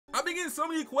been getting so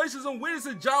many questions on when is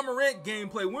the ChaMoma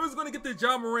gameplay, when is going to get the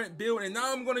ChaMoma build, and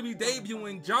now I'm going to be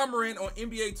debuting ChaMoma on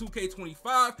NBA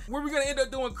 2K25, where we're going to end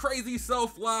up doing crazy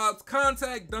self-lobs,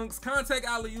 contact dunks, contact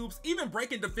alley-oops, even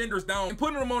breaking defenders down and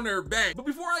putting them on their back. But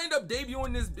before I end up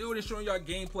debuting this build and showing y'all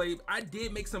gameplay, I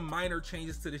did make some minor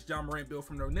changes to this ChaMoma build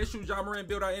from the initial ChaMoma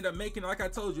build I end up making. Like I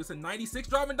told you, it's a 96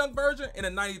 drive and dunk version and a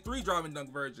 93 drive and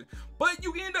dunk version. But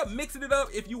you can end up mixing it up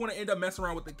if you want to end up messing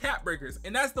around with the cap breakers,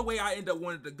 and that's the way I end up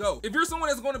wanting to go. If you're someone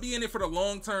that's going to be in it for the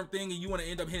long-term thing and you want to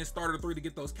end up hitting starter 3 to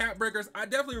get those cap breakers, I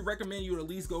definitely recommend you to at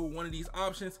least go with one of these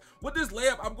options. With this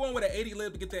layup, I'm going with an 80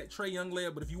 layup to get that Trae Young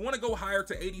layup, but if you want to go higher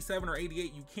to 87 or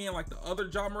 88, you can, like the other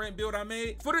ChaMoma build I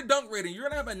made. For the dunk rating, you're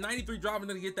gonna have a 93 drive and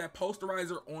then get that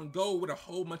posterizer on go with a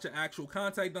whole bunch of actual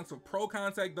contact dunks, of pro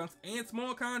contact dunks and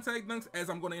small contact dunks, as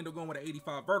I'm going to end up going with an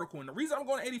 85 vertical. And the reason I'm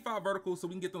going 85 vertical so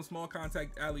we can get them small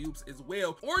contact alley-oops as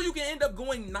well. Or you can end up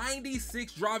going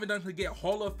 96 driving dunk to get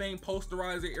Hall of Fame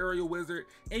posterizer aerial wizard,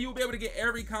 and you'll be able to get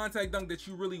every contact dunk that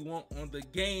you really want on the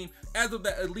game, as of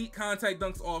the elite contact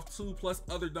dunks off 2 plus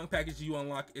other dunk packages you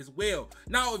unlock as well.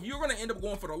 Now if you're going to end up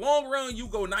going for the long run, you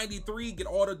go 93, get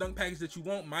all the dunk packages that you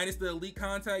want minus the elite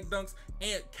contact dunks,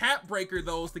 and cap breaker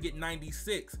those to get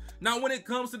 96. Now when it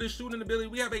comes to the shooting ability,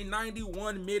 we have a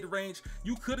 91 mid-range.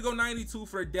 You could go 92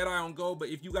 for a dead eye on goal, but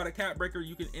if you got a cap breaker,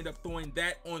 you can end up throwing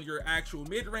that on your actual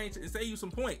mid-range and save you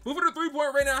some points. But for the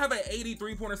 3-point right now, I have an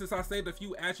 83 pointer since I saved a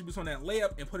few attributes on that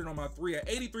layup and put it on my 3. An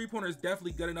 83 pointer is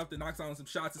definitely good enough to knock down some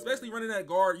shots, especially running that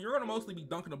guard. You're going to mostly be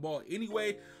dunking the ball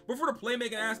anyway. But for the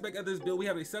playmaking aspect of this build, we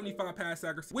have a 75 pass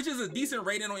accuracy, which is a decent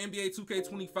rating on NBA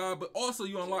 2K25, but also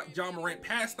you unlock ChaMoma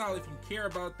pass style if you care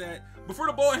about that. But for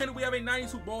the ball handle, we have a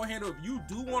 92 ball handle. If you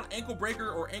do want ankle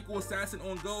breaker or ankle assassin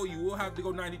on go, you will have to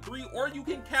go 93, or you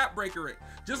can cap breaker it.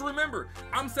 Just remember,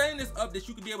 I'm setting this up that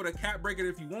you can be able to cap break it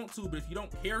if you want to, but if you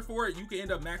don't care for it, you can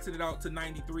end up maxing it out to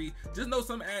 93. Just know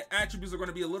some attributes are going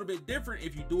to be a little bit different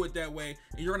if you do it that way,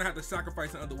 and you're going to have to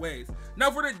sacrifice in other ways.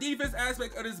 Now for the defense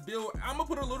aspect of this build, I'm going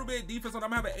to put a little bit of defense on.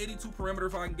 I'm going to have an 82 perimeter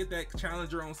if I can get that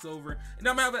challenger on silver, and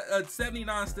I'm going to have a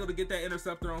 79 still to get that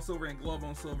interceptor on silver and glove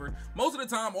on silver. Most of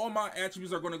the time, all my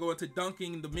attributes are going to go into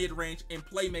dunking, the mid-range, and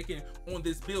playmaking on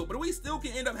this build, but we still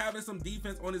can end up having some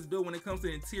defense on this build when it comes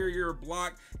to interior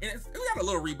block, and we got a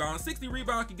little rebound. 60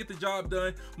 rebound can get the job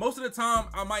done. Most of the time,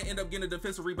 I might end up getting a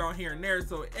defensive rebound here and there,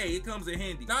 so hey, it comes in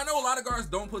handy. Now I know a lot of guards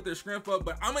don't put their strength up,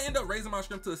 but I'm gonna end up raising my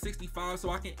strength to a 65 so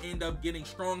I can end up getting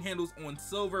strong handles on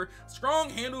silver.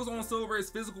 Strong handles on silver is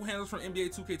physical handles from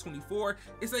NBA 2K24.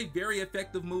 It's a very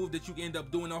effective move that you can end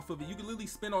up doing off of it. You can literally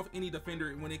spin off any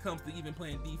defender when it comes to even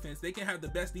playing defense. They can have the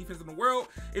best defense in the world.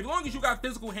 As long as you got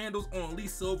physical handles on at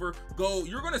least silver, gold,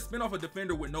 you're gonna spin off a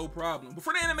defender with no problem. But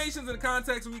for the animations and the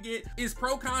contacts we get is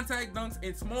pro contact dunks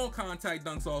and small contact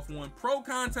dunks off 1, pro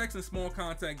contacts and small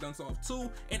contact dunks off 2,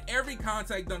 and every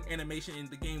contact dunk animation in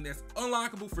the game that's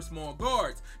unlockable for small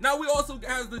guards. Now we also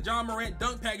have the ChaMoma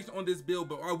dunk package on this build,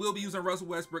 but I will be using Russell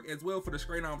Westbrook as well for the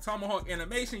straight arm tomahawk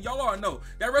animation. Y'all all know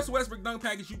that Russell Westbrook dunk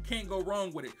package, you can't go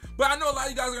wrong with it. But I know a lot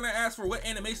of you guys are gonna ask for what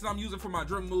animations I'm using for my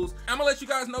dribble moves. I'm gonna let you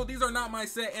guys know these are not my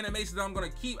set animations that I'm gonna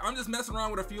keep. I'm just messing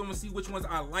around with a few of them to see which ones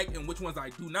I like and which ones I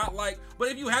do not like. But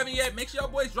if you haven't yet, make sure y'all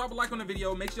boys drop a like on the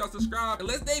video, make sure y'all subscribe, and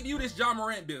let's debut this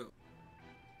ChaMoma build.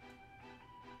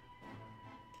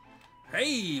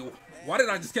 Hey, why did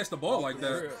I just catch the ball like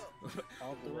that?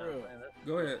 Off the rail.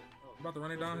 Go ahead. I'm about to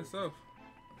run it down himself.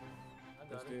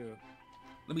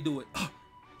 Let me do it.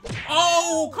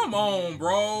 Oh, come on,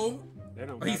 bro.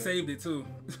 Oh, he saved it too.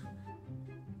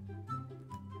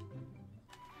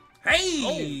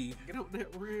 Hey! Get on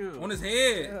that rim. On his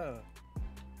head. Yeah.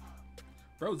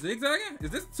 Bro, zigzagging?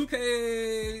 Is this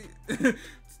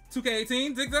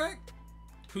 2K18 zigzag?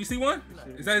 Can we see one?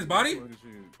 Is that his body?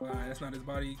 Alright, that's not his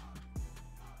body.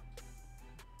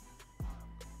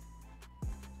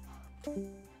 Get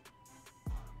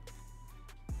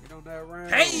on that rim.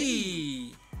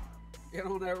 Hey! Get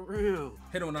on that rim.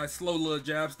 Hit on that slow little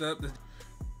jab step.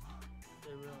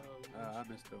 I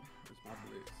missed him. It's my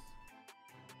blitz.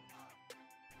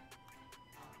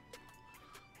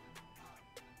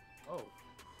 Oh,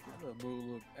 that little move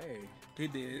look. Hey, He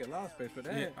did. he got a lot of space for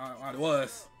that. Yeah, I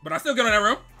was. But I still get on that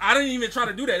rim. I didn't even try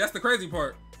to do that. That's the crazy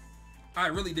part. I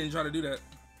really didn't try to do that.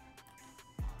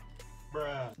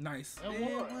 Bruh. Nice.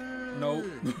 Man, Nope.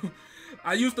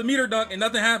 I used the meter dunk and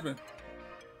nothing happened.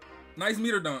 Nice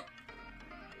meter dunk.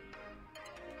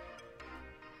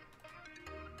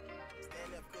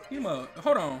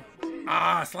 Hold on.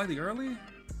 Ah, slightly early.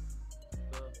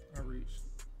 I reached.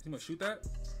 He must shoot that.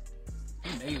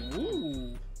 He made.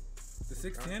 Ooh. The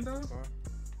 6'10" though.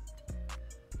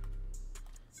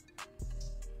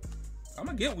 I'm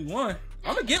gonna get one.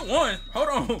 I'm gonna get one. Hold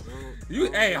on.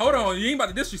 Hey, hold on. You ain't about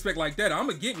to disrespect like that. I'm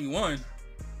gonna get me one.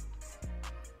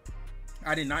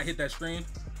 I did not hit that screen.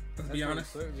 Let's be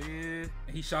honest. And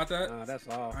he shot that. Nah, that's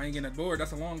all. I ain't getting that board.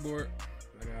 That's a long board.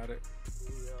 I got it.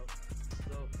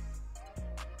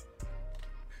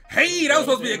 Hey, that was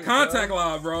supposed to be a contact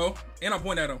lob, bro. And I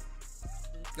point at him.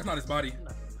 That's not his body.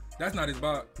 That's not his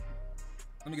bot.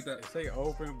 Let me get that. They say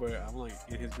open, but I'm like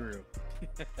in his grill.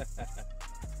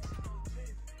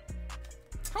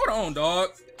 Hold on, dog.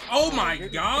 Oh my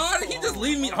God. He just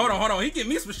leave me. Hold on. He getting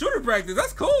me some shooter practice.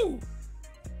 That's cool.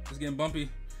 It's getting bumpy.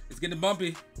 It's getting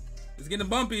bumpy. It's getting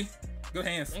bumpy. Good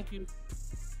hands. Thank you.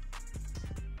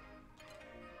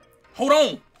 Hold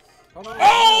on.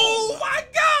 Oh my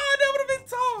God. That would have been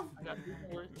tough.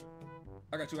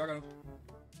 I got you. I got him.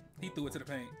 He threw it to the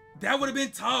paint. That would have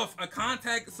been tough. A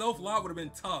contact self-lob would have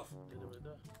been tough.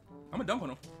 I'm gonna dunk on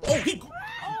him. Oh, he.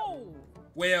 Oh.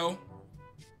 Well.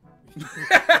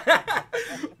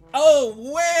 Oh,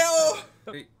 well.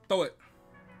 Hey, throw it.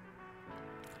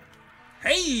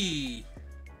 Hey.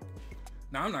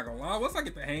 Nah, I'm not gonna lie. Once I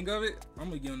get the hang of it, I'm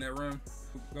gonna get on that run.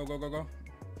 Go, go, go, go.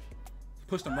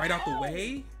 Push them right out the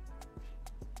way.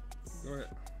 Go ahead.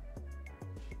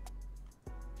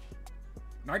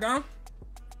 Knock down.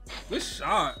 Good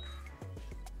shot.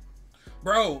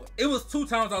 Bro, it was 2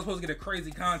 times I was supposed to get a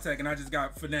crazy contact and I just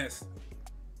got finessed.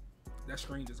 That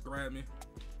screen just grabbed me.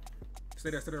 Stay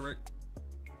there, Rick.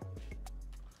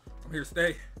 I'm here to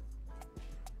stay.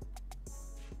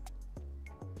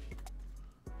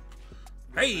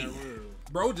 Hey,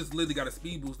 bro just literally got a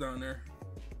speed boost down there.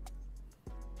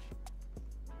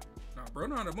 Nah, bro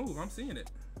know how to move. I'm seeing it.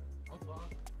 I'm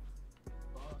fine.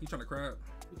 He trying to crab.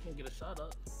 We can't get a shot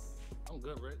up. I'm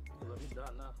good, Rick. You let me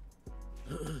die now.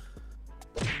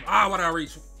 Ah, why did I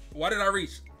reach? Why did I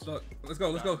reach? Look, let's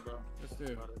go, let's go. Let's do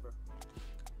it.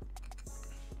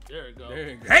 There you go. There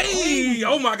you go. Hey!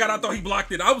 Oh my God, I thought he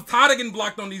blocked it. I was tired of getting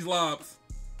blocked on these lobs.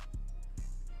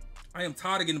 I am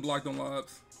tired of getting blocked on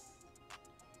lobs.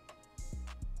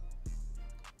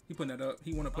 He putting that up.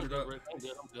 He want to put it up. Rick. I'm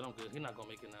good. He's not gonna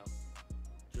make it now.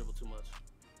 Dribble too much.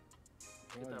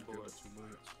 Get that board.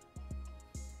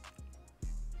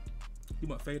 He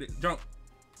might fade it. Jump.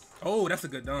 Oh, that's a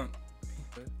good dunk.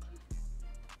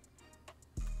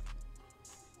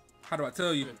 How do I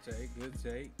tell you? Good take, good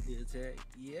take, good take.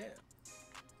 Yeah.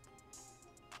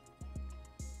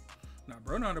 Nah,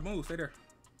 bro, know how to move. Stay there.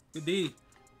 Good D.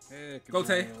 Yeah, go,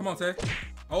 Tay. Come on, Tay.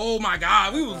 Oh my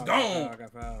God, we was gone. I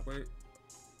got fouled. Wait.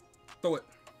 Throw it.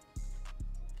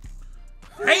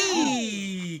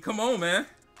 Hey! Come on, man.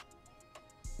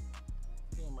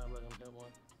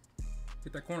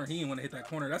 Hit that corner. He didn't want to hit that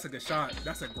corner. That's a good shot.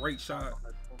 That's a great shot.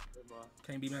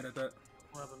 Can't be mad at that.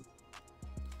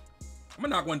 I'm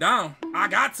gonna knock one down. I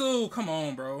got to. Come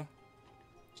on, bro.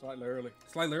 Slightly early.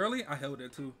 Slightly early? I held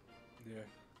it too. Yeah.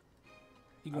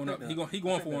 He going up. He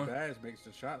going for one. Bass makes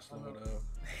the shot slow though.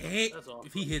 Heck,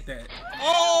 if he hit that.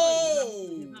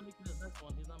 Oh! He's not making his next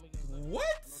one. He's not making his next one.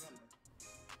 What?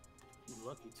 He's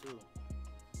lucky too.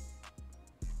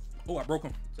 Oh, I broke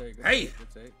him. Take, hey!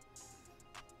 Good take.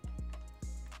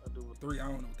 3, I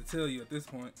don't know what to tell you at this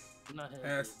point. He's not hitting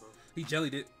Pass. 3, bro. He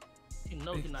jellied it. He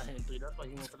know he's not hitting 3. That's why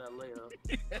he went for that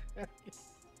layup.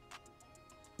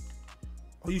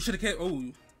 Oh, you should have kept. Oh,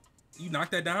 you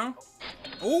knocked that down.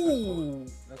 Oh,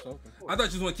 that's open. I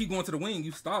thought you was gonna keep going to the wing.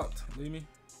 You stopped. Leave me.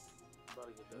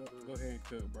 Go ahead and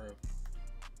cook, bro.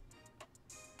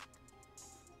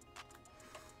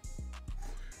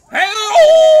 Hey!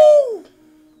 Oh!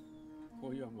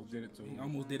 Oh, you almost did it to him. He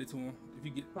almost did it to him. If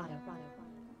you get.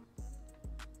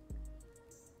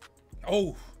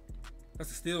 Oh, that's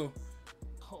a steal.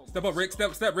 Oh, Step up, Rick.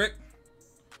 Step, Rick.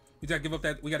 We gotta give up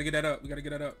that. We gotta get that up. We gotta get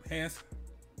that up. Hands.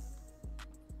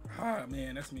 Ah,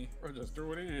 man, that's me. Bro, just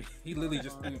threw it in. He literally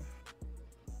just threw.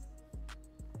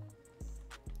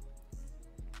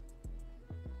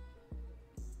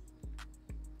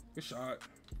 Good shot.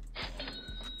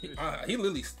 He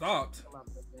literally stopped. Let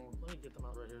me get them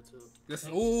out right here too.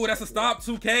 Ooh, that's a stop.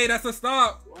 2K. That's a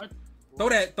stop. What? Throw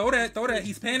that.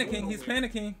 He's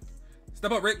panicking.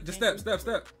 Step up, Rick. Just step.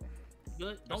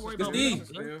 Good. Don't worry It's about D. it.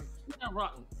 You're not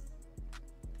rotten.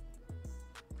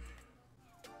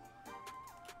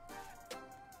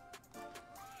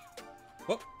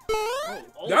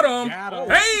 Got him.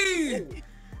 Hey!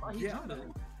 Why he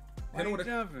jumping?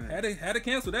 Had to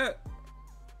cancel that.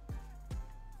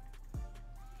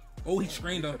 Oh, he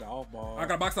screened him. I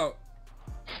got a box out.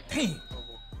 Dang.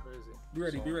 Crazy. Be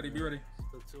ready.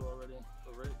 Still 2 already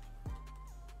for Rick.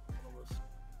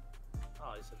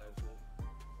 Oh, he's an actually.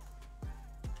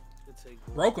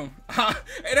 Broke him.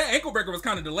 Hey, that ankle breaker was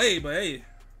kind of delayed, but hey.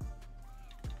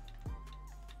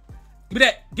 Give me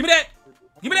that. Give me that.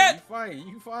 Give me that.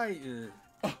 You fighting.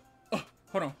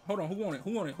 Hold on. Who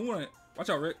want it? Watch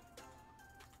out, Rick.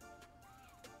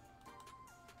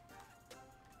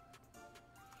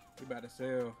 He about to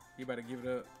sell. He about to give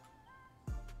it up.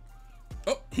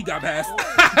 Oh, he got past.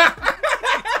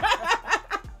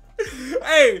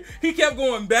 Hey, he kept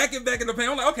going back and back in the paint.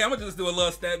 I'm like, okay, I'm gonna just do a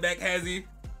little step back, has he?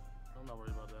 I'm not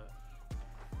worried about that.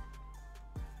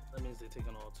 That means they're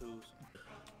taking all twos.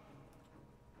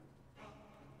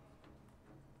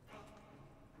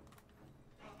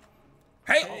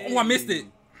 Hey, oh, I missed it.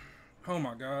 Oh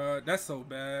my God, that's so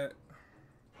bad.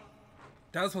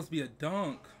 That was supposed to be a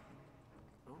dunk.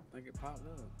 I don't think it popped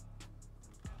up.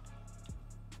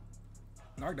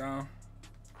 Knockdown.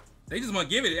 They just want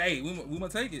to give it. Hey, we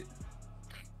want to take it.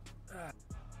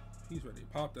 He's ready to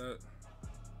pop that.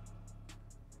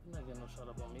 You're not getting no shot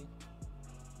up on me.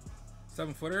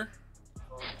 7-footer.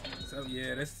 So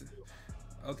yeah, that's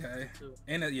okay.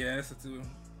 And yeah, that's a 2.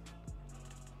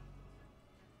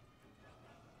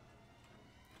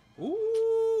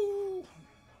 Ooh.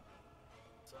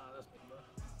 That's me, bro.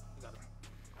 You got it.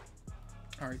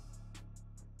 All right.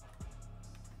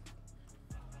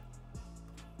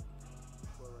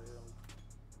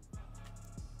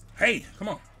 Hey, come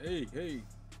on. Hey. Good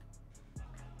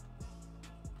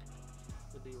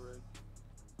D-Rig.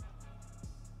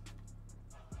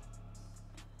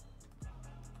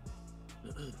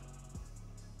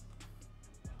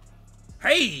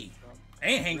 Hey,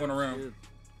 ain't hanging around.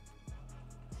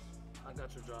 I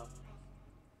got your drop.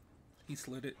 He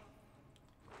slid it.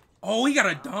 Oh, he got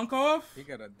a dunk off? He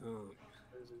got a dunk.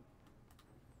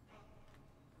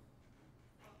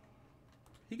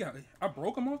 He got. I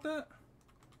broke him off that.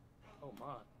 Oh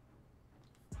my.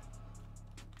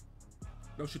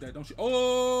 Don't shoot that. Don't shoot.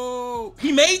 Oh,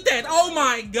 he made that. Oh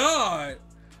my God.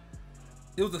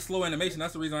 It was a slow animation.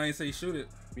 That's the reason I didn't say shoot it.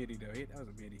 Biddy though. That was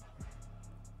a biddy.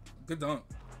 Good dunk.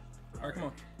 All right, come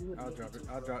on. I'll drop it.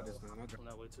 I'll drop this one. I'll drop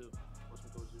that way too. Watch me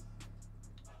towards you.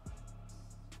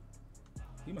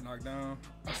 He might knock down.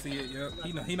 I see it.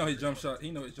 Yep. He know his jump shot. He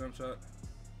know his jump shot.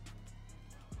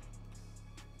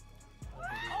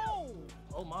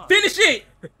 Oh my. Finish it.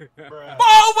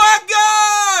 Oh my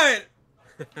God.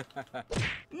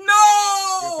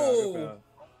 No. Good foul.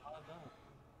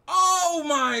 Oh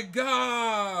my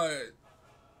God.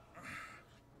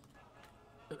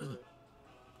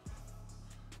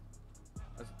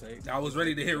 That's a take. I was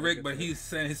ready to hit Rick, but he's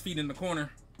setting his feet in the corner.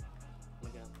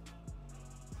 Again.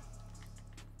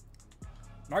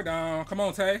 Knock down. Come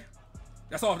on, Tay.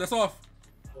 That's off. That's off.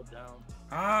 Go down.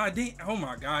 Ah, dang. Oh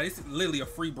my God. It's literally a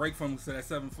free break from to that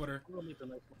 7-footer. We'll meet the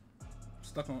next one.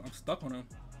 I'm stuck on him.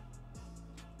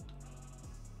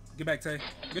 Get back, Tay.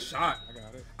 Good shot. I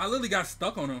got it. I literally got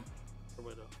stuck on him. Go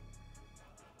way though.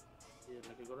 Yeah,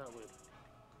 nigga, go that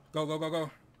way.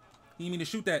 Go. He need me to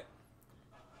shoot that.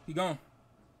 He gone.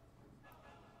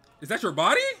 Is that your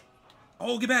body?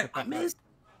 Oh, get back. I missed.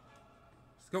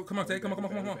 Let's go. Come on, Tay. Come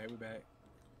on. We back.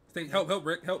 Stay. Help,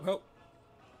 Rick. Help.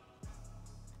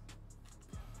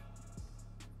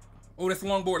 Oh, that's the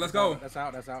long board. Let's go. That's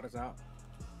out.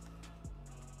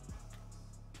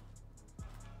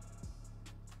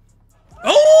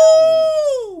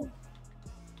 Oh!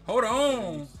 Hold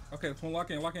on. Okay, let's lock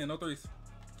in. No threes.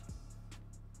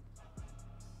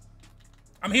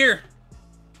 I'm here.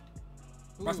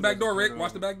 Watch the back door, Rick.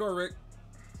 Watch the back door, Rick.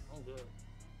 I'm good.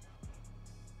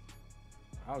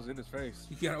 I was in his face.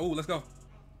 He got. Oh, let's go.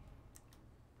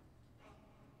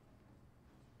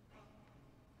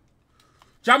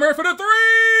 ChaMoma for the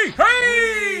 3.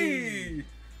 Hey!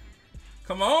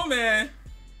 Come on, man.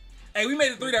 Hey, we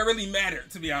made a 3 that really mattered,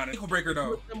 to be honest. Ankle breaker,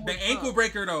 though. The ankle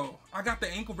breaker, though. I got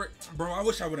the ankle break. Bro, I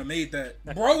wish I would have made that.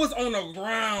 Bro was on the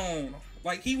ground.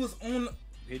 Like, he was on.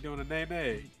 He doing a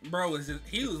nay. Bro,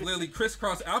 he was literally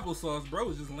crisscross applesauce. Bro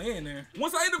was just laying there.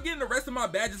 Once I end up getting the rest of my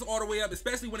badges all the way up,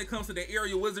 especially when it comes to the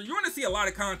aerial wizard, you're gonna see a lot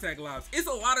of contact lives. It's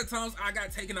a lot of times I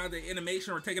got taken out of the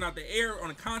animation or taken out the air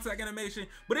on a contact animation,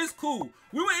 but it's cool.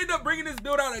 We will end up bringing this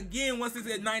build out again once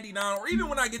it's at 99, or even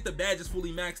when I get the badges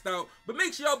fully maxed out. But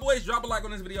make sure y'all boys drop a like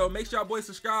on this video. Make sure y'all boys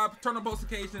subscribe, turn on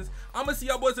notifications. I'm gonna see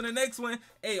y'all boys in the next one.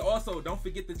 Hey, also don't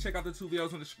forget to check out the 2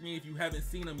 videos on the screen if you haven't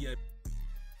seen them yet.